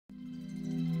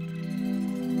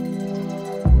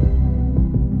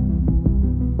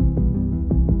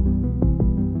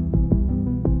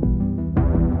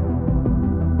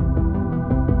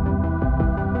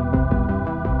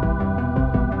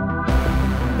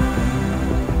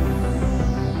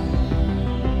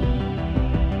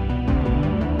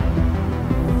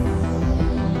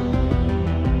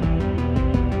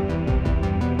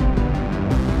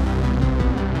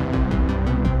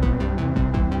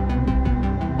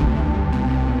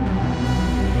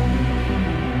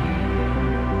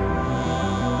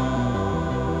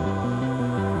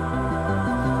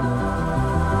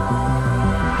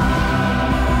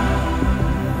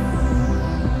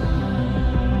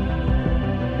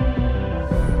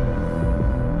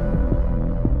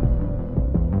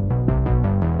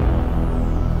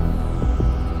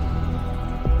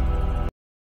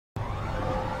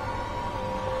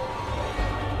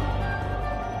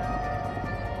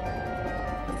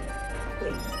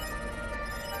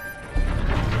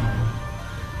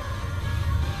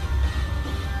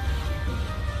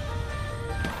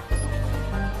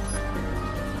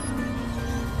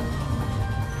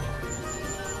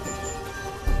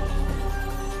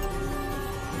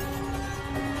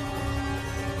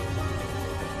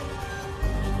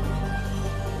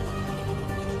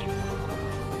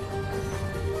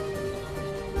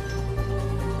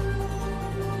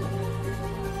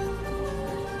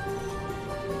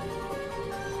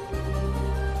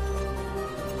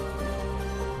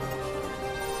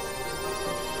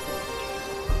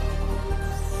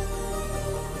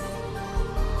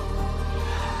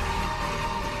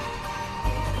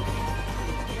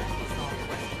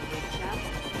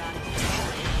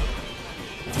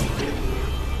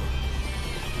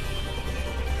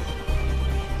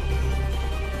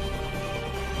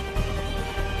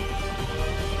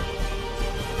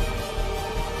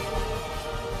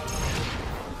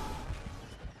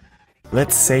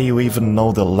Let's say you even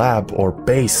know the lab or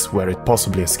base where it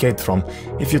possibly escaped from.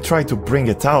 If you try to bring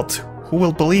it out, who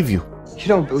will believe you? You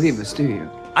don't believe us, do you?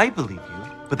 I believe you,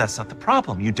 but that's not the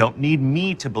problem. You don't need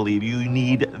me to believe you. You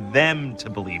need them to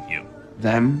believe you.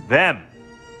 Them? Them.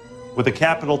 With a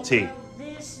capital T.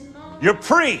 Your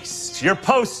priest, your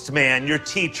postman, your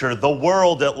teacher, the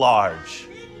world at large.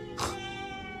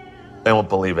 They won't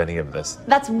believe any of this.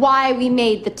 That's why we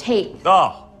made the tape.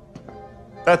 Oh,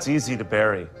 that's easy to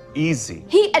bury. Easy.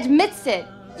 He admits it.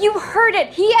 You heard it.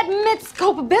 He admits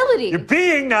culpability. You're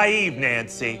being naive,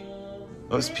 Nancy.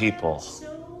 Those people,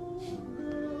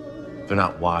 they're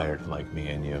not wired like me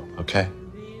and you, okay?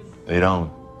 They don't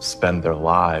spend their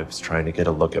lives trying to get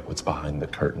a look at what's behind the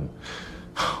curtain.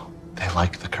 They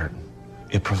like the curtain.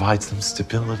 It provides them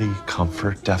stability,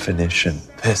 comfort, definition.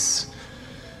 This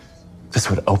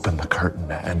would open the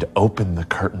curtain and open the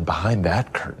curtain behind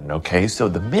that curtain, okay? So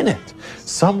the minute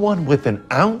someone with an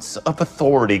ounce of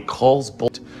authority calls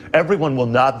bullshit, everyone will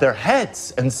nod their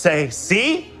heads and say,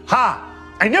 see? Ha!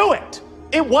 I knew it!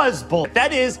 It was bullshit.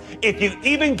 That is, if you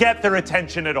even get their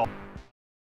attention at all.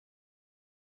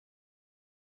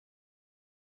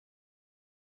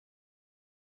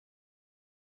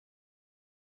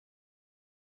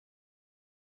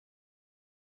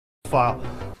 File.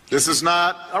 This is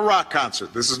not a rock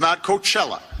concert. This is not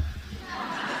Coachella.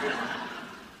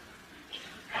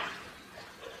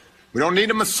 We don't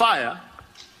need a messiah.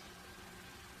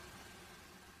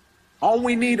 All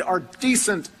we need are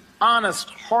decent, honest,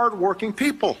 hard-working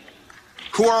people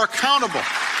who are accountable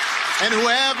and who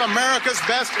have America's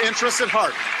best interests at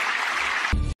heart.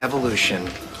 Evolution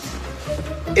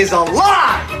is a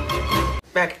lie!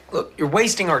 Mac, look, you're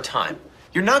wasting our time.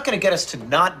 You're not going to get us to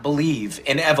not believe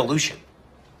in evolution.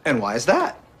 And why is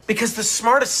that? Because the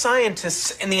smartest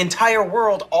scientists in the entire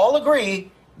world all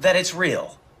agree that it's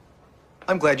real.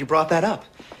 I'm glad you brought that up.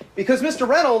 Because, Mr.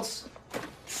 Reynolds,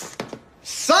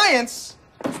 science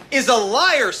is a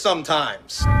liar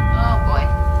sometimes. Oh, boy.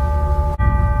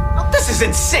 Oh, this is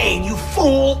insane, you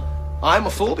fool! I'm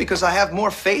a fool because I have more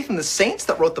faith in the saints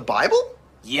that wrote the Bible?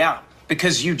 Yeah,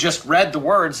 because you just read the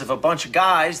words of a bunch of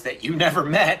guys that you never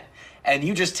met, and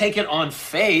you just take it on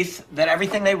faith that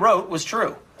everything they wrote was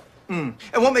true. And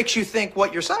what makes you think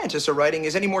what your scientists are writing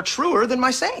is any more truer than my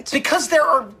saints? Because there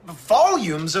are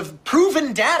volumes of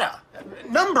proven data,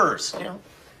 numbers,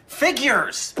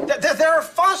 figures. There are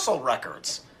fossil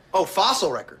records. Oh,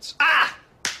 fossil records. Ah!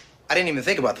 I didn't even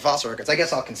think about the fossil records. I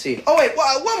guess I'll concede. Oh, wait,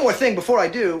 one more thing before I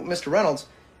do, Mr. Reynolds.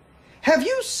 Have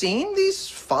you seen these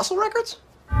fossil records?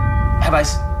 Have I...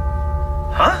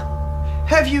 Huh?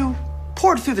 Have you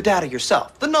poured through the data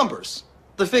yourself? The numbers,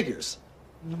 the figures?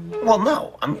 Well,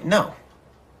 no. No.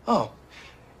 Oh,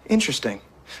 interesting.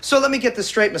 So let me get this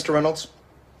straight, Mr. Reynolds.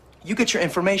 You get your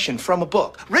information from a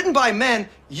book written by men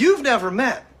you've never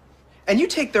met. And you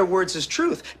take their words as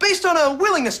truth, based on a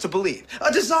willingness to believe,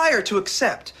 a desire to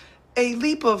accept, a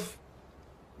leap of,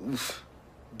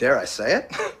 dare I say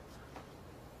it,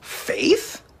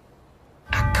 faith?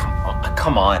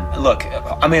 Come on. Look,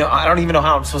 I mean, I don't even know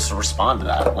how I'm supposed to respond to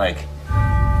that. Like,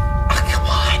 come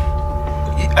on.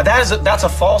 That's a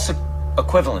false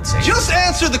equivalency. Just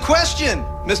answer the question,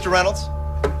 Mr. Reynolds.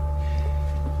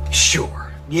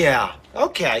 Sure. Yeah.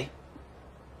 Okay.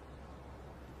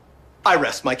 I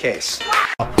rest my case.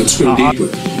 Let's go deeper.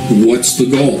 What's the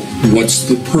goal? What's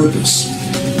the purpose?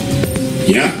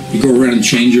 Yeah, you go around and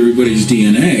change everybody's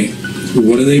DNA.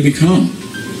 What do they become?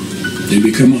 They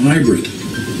become a hybrid.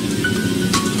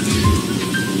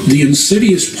 The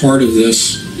insidious part of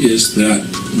this is that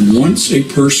once a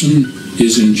person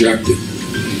is injected,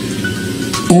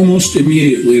 almost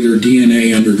immediately their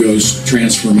DNA undergoes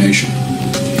transformation.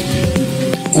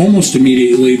 Almost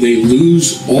immediately they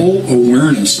lose all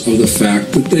awareness of the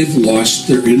fact that they've lost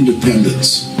their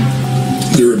independence,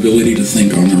 their ability to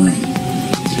think on their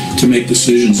own, to make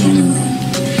decisions on their own,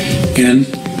 and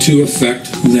to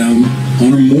affect them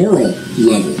on a moral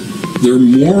level. Their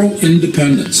moral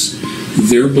independence,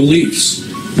 their beliefs,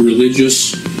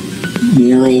 religious,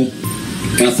 moral,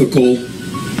 ethical,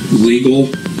 legal,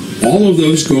 all of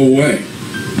those go away.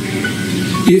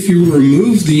 If you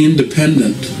remove the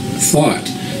independent thought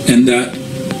and that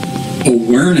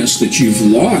awareness that you've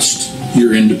lost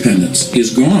your independence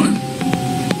is gone,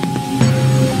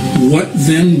 what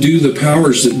then do the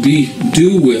powers that be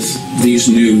do with these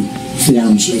new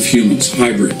forms of humans,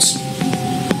 hybrids?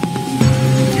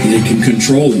 They can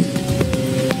control them.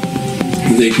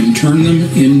 They can turn them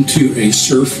into a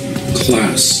serf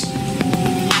class.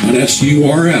 Not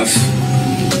S-U-R-F,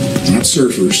 not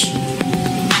surfers,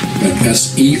 but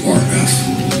S-E-R-F,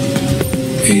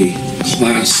 a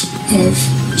class of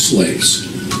slaves.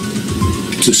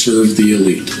 to serve the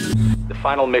elite. The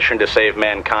final mission to save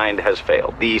mankind has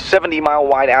failed. The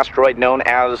 70-mile-wide asteroid known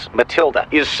as Matilda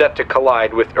is set to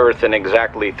collide with Earth in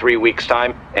exactly 3 weeks'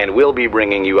 time, and we'll be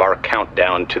bringing you our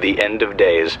countdown to the end of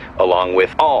days, along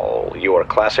with all your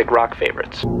classic rock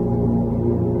favorites.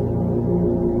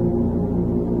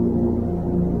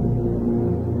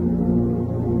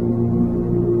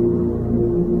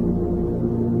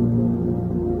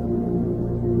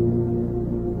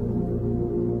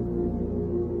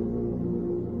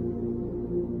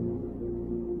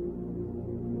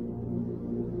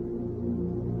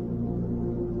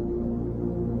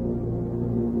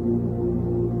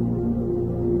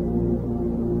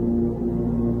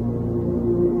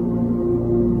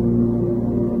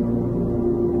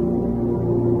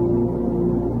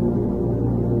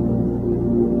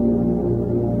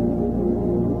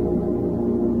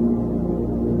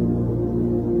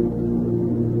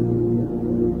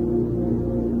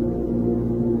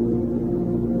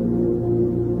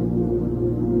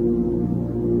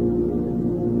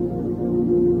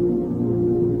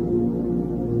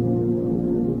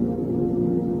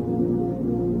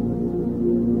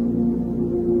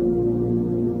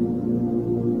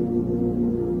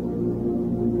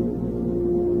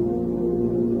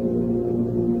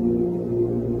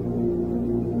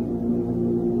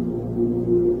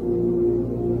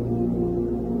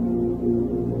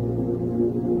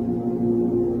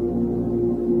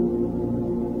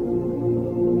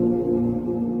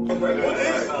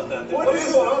 What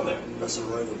is going on there? That's a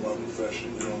right of my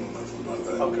profession. You don't know nothing about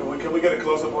that. Okay, well, can we get a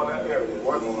close-up on that area?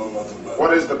 What? You don't know nothing about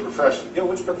What is the profession? Yeah,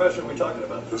 which profession are we talking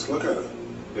about? Just look at it.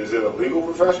 Is it a legal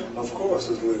profession? Of course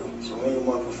it's legal. It's a right of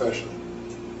my profession.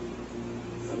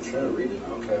 I'm trying to read it.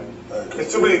 Okay.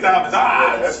 It's too many diamonds.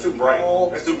 Ah, that's too bright.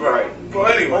 That's too bright. Well,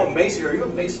 anyway. Oh, Mason, are you a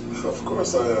Mason? Of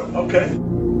course I am. Okay.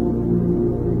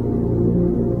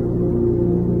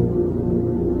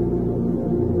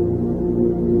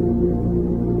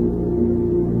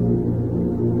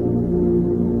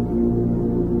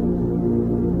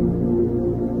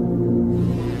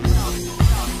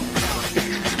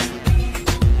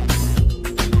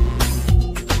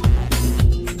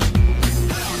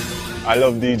 I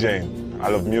love DJing. I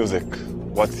love music.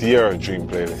 What's your dream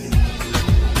playlist?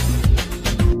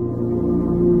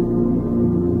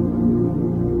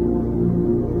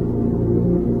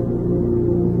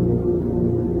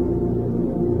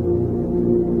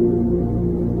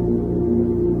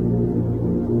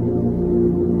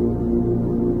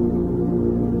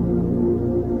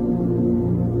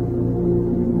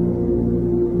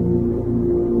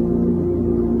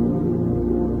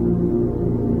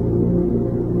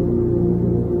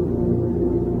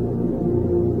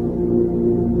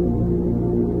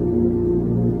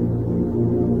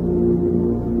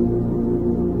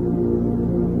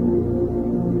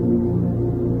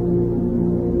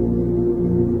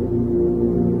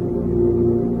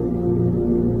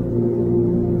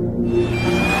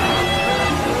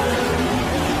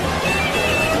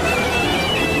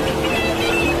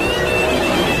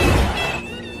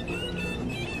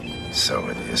 So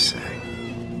what do you say?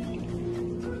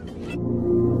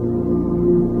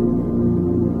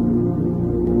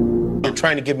 You're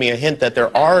trying to give me a hint that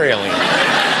there are aliens.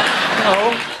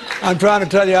 No, I'm trying to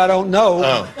tell you I don't know.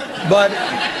 Oh. But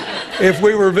if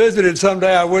we were visited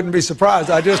someday, I wouldn't be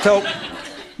surprised. I just hope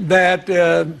that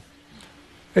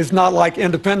it's not like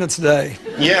Independence Day.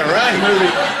 Yeah,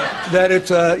 right. That it's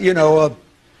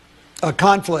a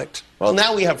conflict. Well,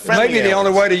 now we have friendly Maybe the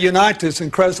only way to unite this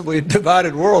incredibly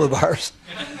divided world of ours.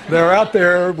 They're out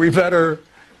there. We better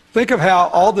think of how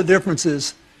all the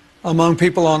differences among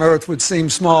people on Earth would seem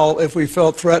small if we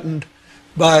felt threatened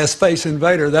by a space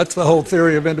invader. That's the whole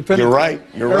theory of independence. You're right.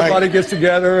 You're right. Everybody gets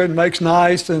together and makes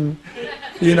nice and,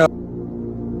 you know.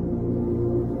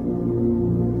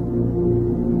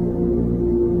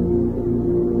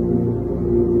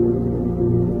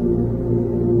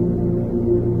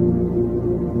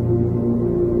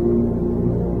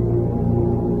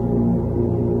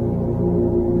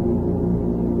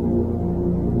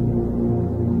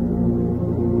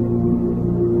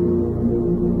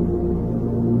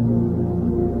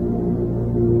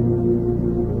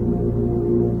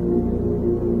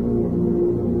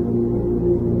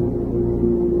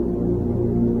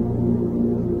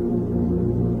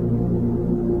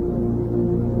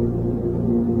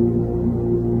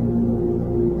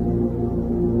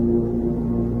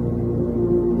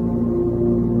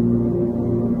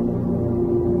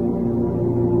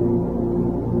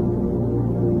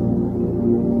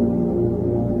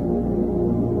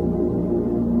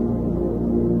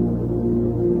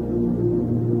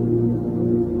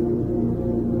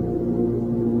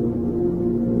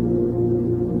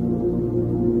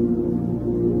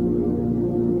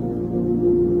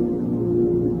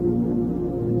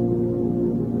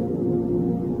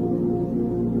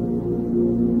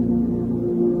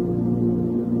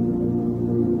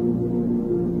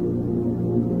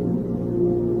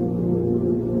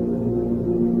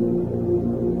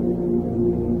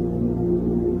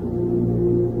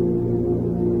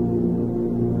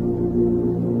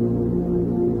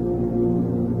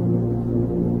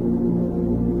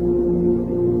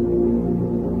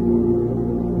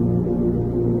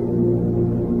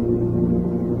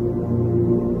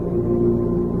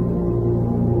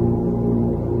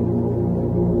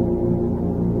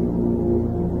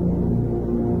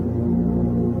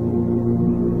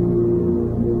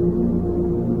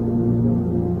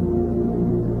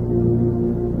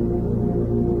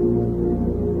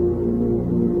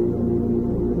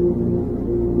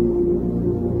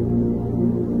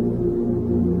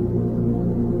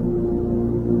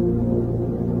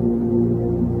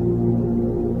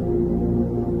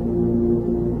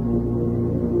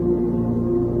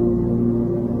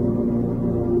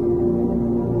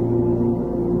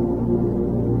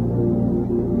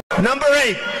 Number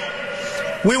 8,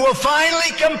 we will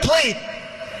finally complete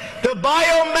the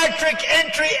biometric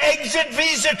entry-exit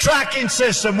visa tracking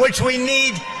system, which we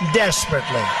need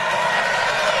desperately.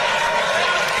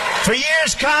 For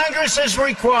years, Congress has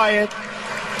required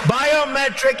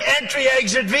biometric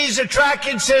entry-exit visa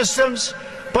tracking systems,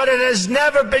 but it has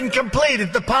never been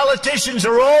completed. The politicians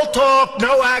are all talk,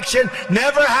 no action,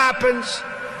 never happens,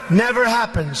 never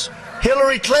happens.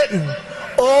 Hillary Clinton,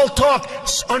 all talk.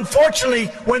 Unfortunately,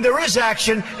 when there is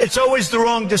action, it's always the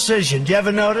wrong decision. Do you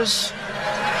ever notice?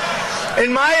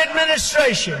 In my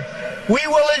administration, we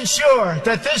will ensure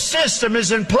that this system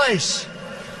is in place.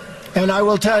 And I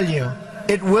will tell you,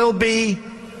 it will be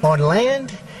on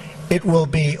land, it will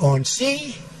be on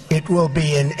sea, it will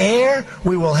be in air.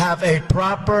 We will have a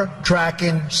proper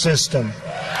tracking system.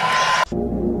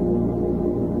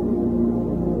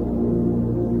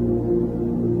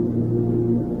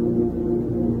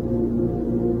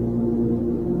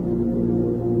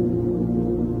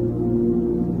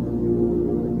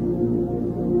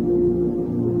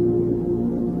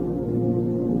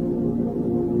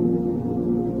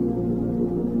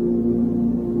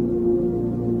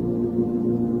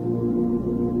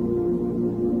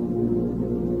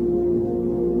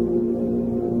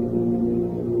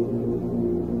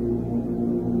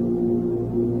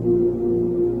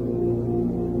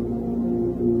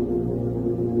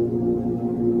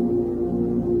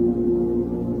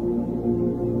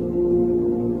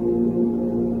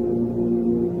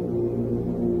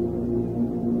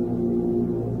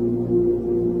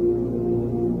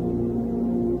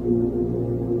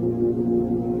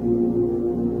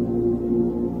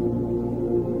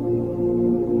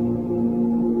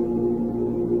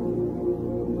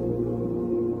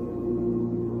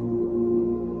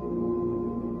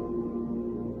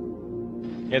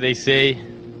 Yeah, they say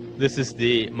this is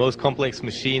the most complex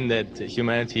machine that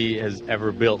humanity has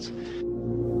ever built.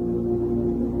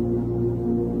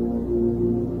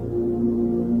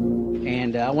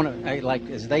 And I want to, like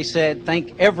as they said,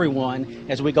 thank everyone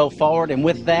as we go forward. And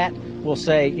with that, we'll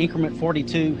say increment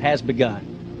 42 has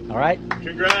begun. All right?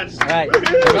 Congrats. All right.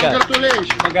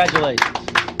 Congratulations. Congratulations.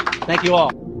 Thank you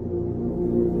all.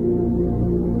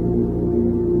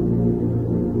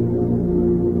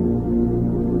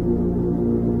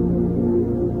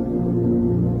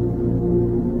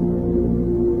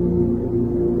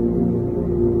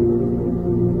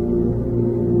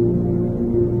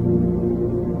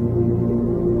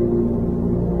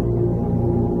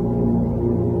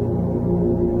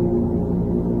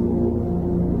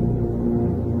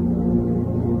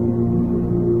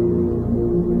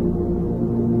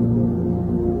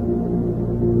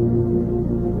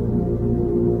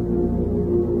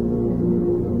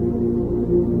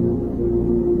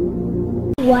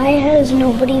 Why has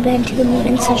nobody been to the moon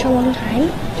in such a long time?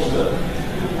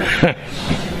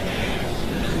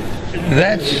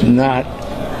 That's not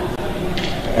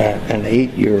an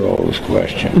 8-year-old's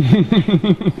question.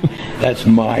 That's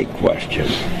my question.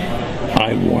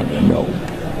 I want to know,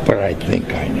 but I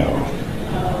think I know.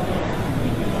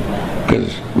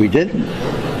 Because we didn't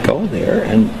go there,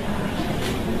 and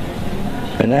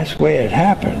that's the way it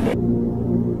happened.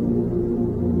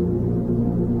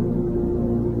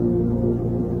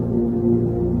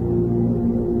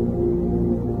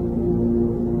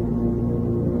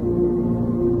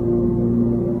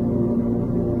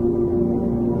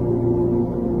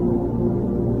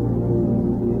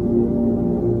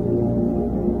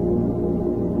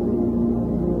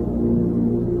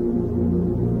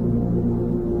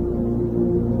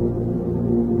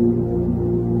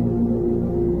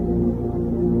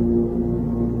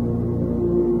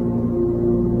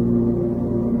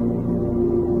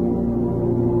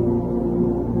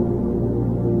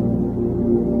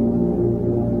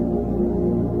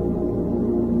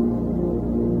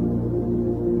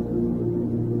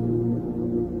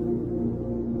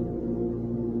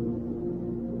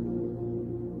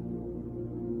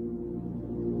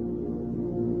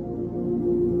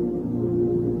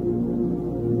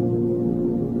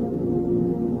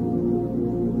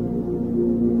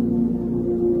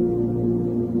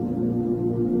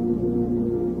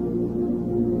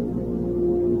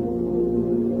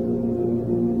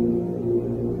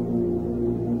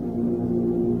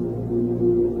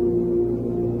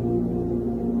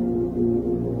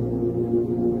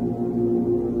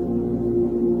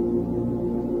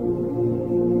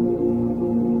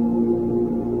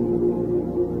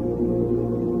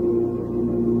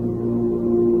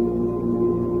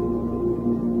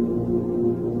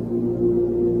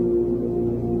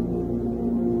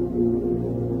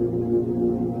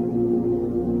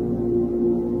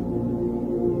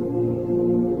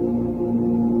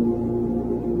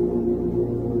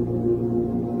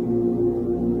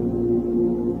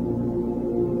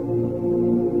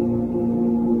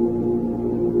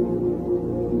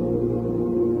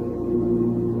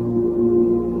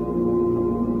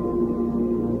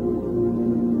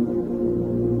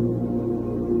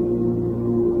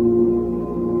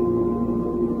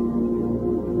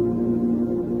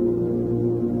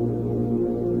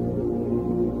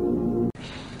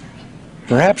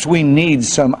 Perhaps we need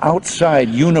some outside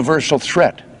universal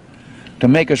threat to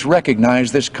make us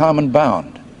recognize this common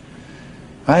bound.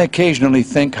 I occasionally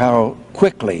think how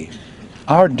quickly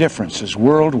our differences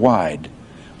worldwide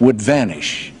would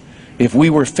vanish if we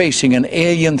were facing an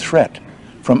alien threat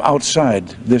from outside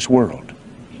this world.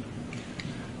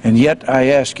 And yet, I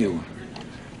ask you,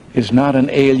 is not an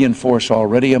alien force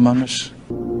already among us?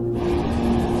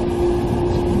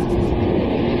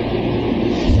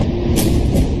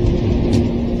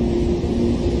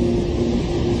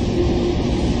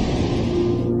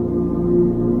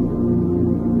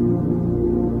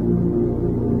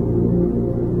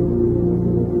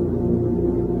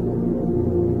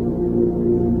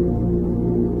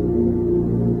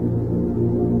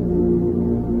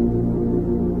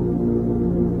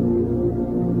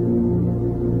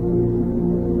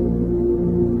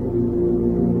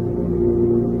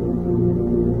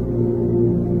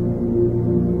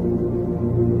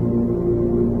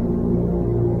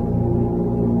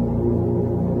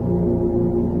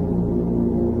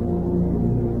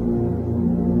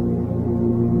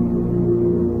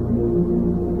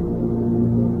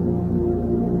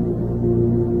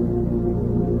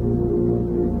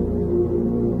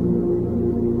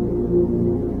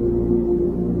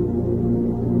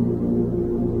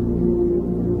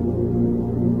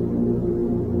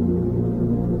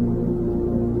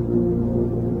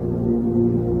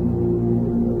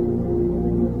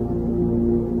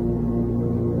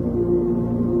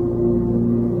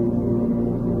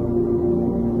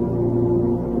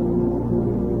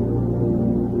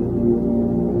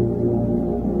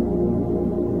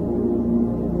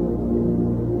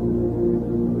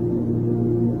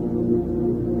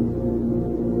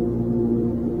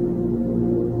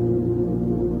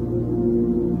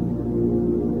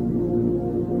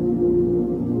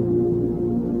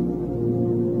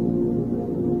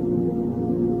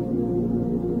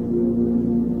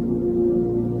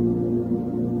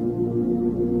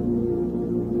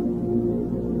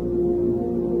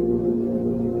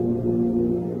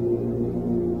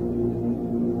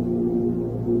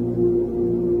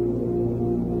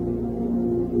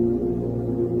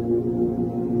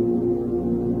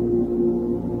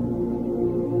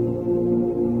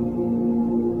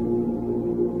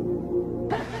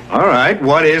 All right,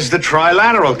 what is the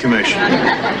Trilateral Commission?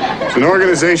 It's an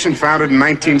organization founded in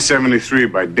 1973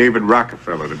 by David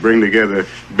Rockefeller to bring together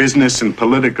business and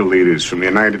political leaders from the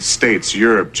United States,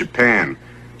 Europe, Japan,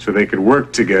 so they could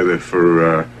work together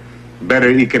for better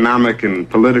economic and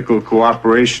political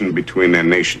cooperation between their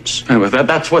nations. Well,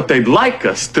 that's what they'd like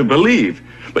us to believe.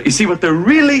 But you see, what they're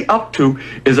really up to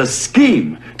is a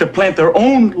scheme to plant their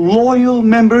own loyal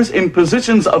members in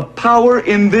positions of power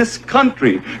in this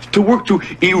country, to work to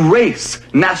erase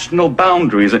national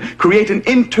boundaries and create an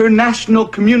international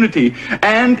community,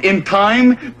 and in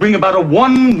time bring about a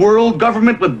one-world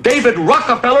government with David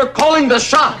Rockefeller calling the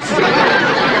shots.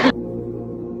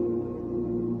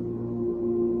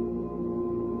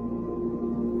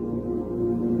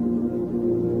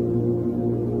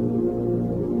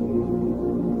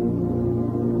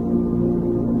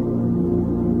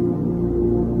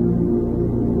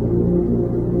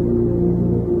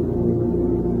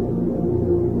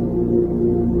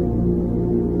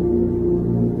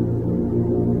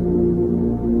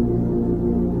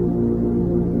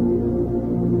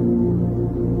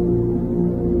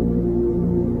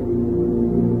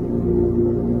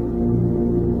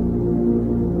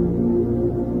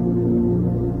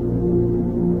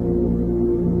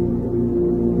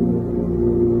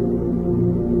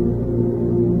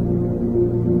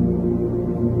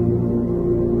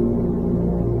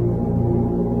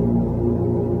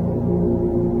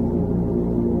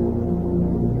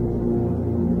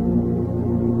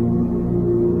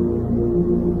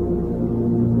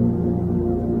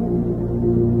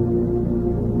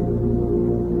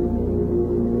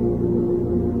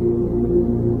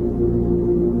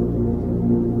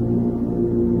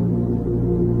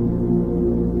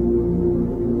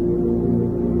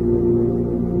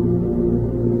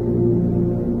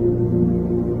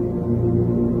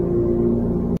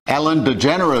 Ellen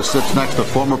DeGeneres sits next to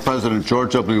former President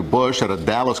George W. Bush at a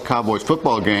Dallas Cowboys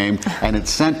football game, and it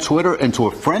sent Twitter into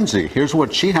a frenzy. Here's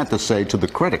what she had to say to the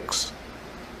critics.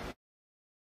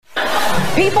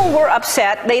 People were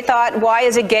upset. They thought, why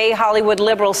is a gay Hollywood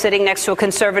liberal sitting next to a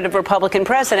conservative Republican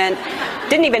president?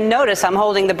 Didn't even notice I'm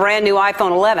holding the brand new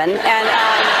iPhone 11.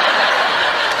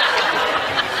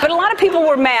 But a lot of people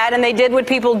were mad, and they did what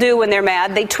people do when they're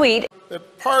mad. They tweet.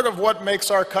 That part of what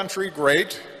makes our country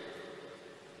great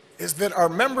is that our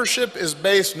membership is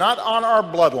based not on our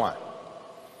bloodline,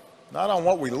 not on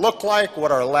what we look like,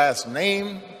 what our last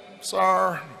names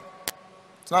are,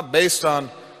 It's not based on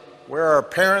where our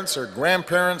parents or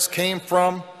grandparents came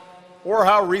from or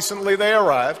how recently they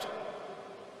arrived,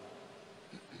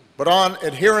 but on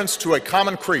adherence to a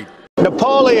common creed.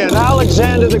 Napoleon,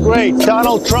 Alexander the Great,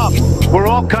 Donald Trump, we're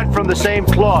all cut from the same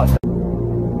cloth.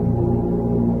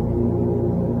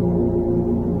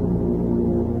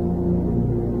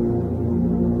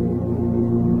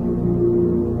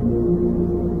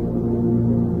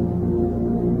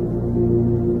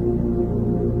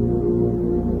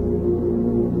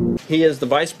 He is the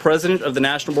Vice President of the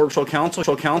National Border Patrol Council.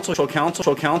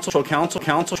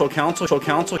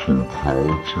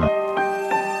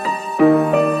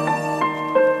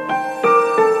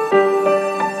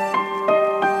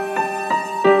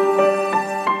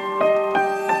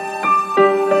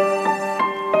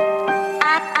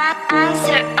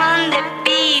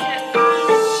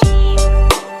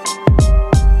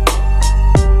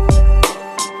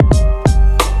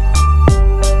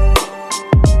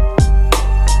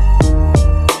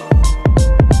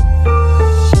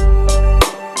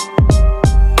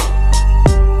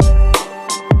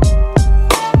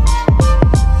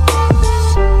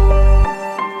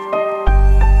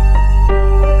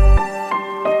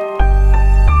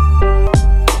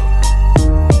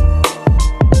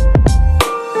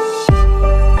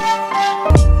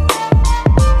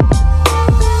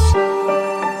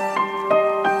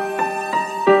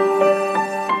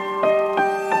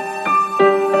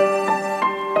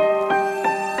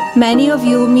 Many of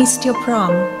you missed your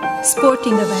prom,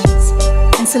 sporting events,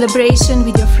 and celebration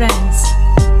with your friends,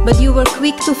 but you were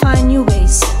quick to find new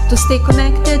ways to stay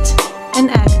connected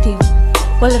and active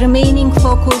while remaining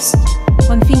focused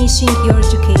on finishing your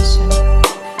education.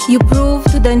 You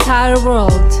proved to the entire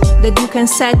world that you can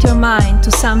set your mind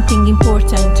to something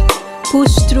important,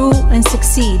 push through and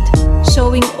succeed,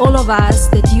 showing all of us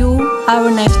that you, our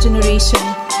next generation,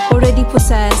 already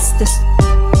possess the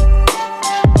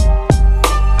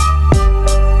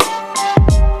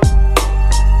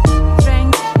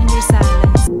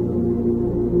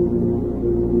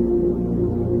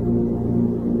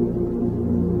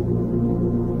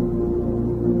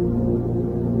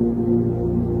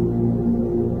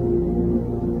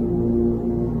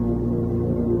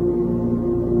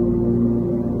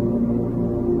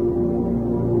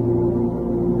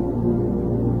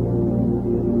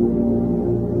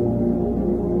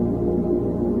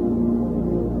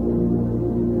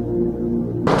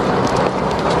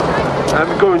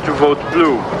I'm going to vote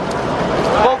blue.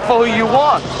 Vote for who you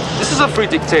want. This is a free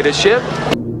dictatorship.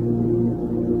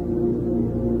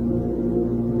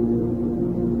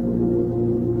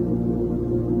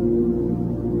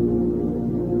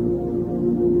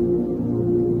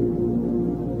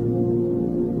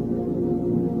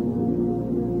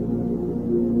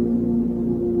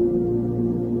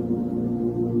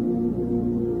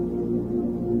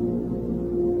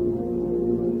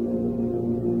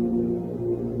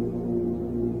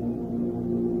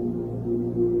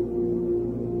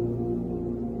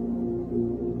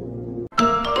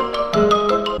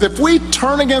 If we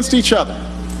turn against each other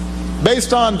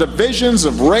based on divisions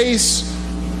of race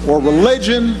or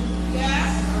religion,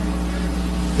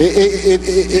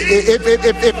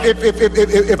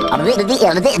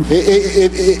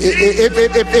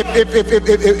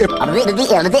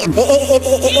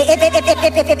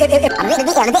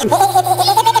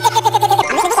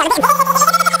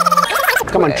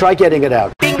 Come on, try getting it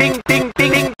out.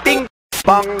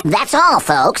 That's all,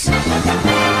 folks.